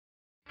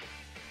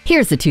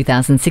Here's the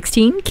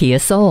 2016 Kia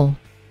Soul.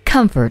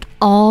 Comfort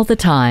all the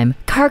time,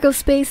 cargo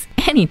space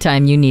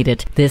anytime you need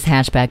it. This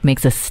hatchback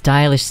makes a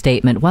stylish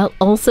statement while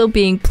also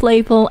being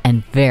playful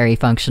and very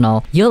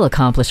functional. You'll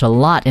accomplish a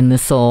lot in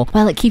this Soul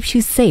while it keeps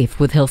you safe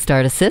with Hill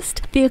Start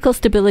Assist, vehicle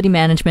stability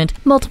management,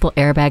 multiple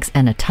airbags,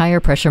 and a tire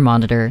pressure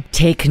monitor.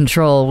 Take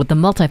control with the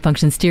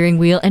multifunction steering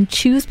wheel and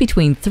choose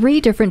between 3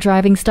 different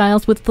driving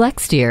styles with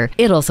Flex Steer.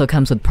 It also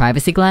comes with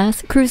privacy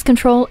glass, cruise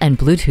control, and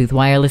Bluetooth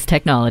wireless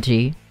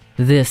technology.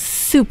 This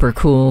super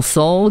cool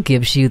Soul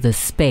gives you the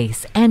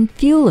space and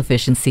fuel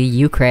efficiency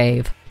you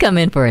crave. Come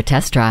in for a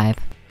test drive.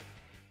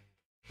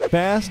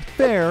 Fast,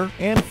 fair,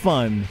 and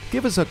fun.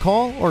 Give us a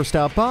call or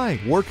stop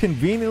by. We're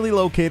conveniently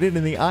located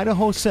in the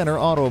Idaho Center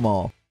Auto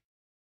Mall.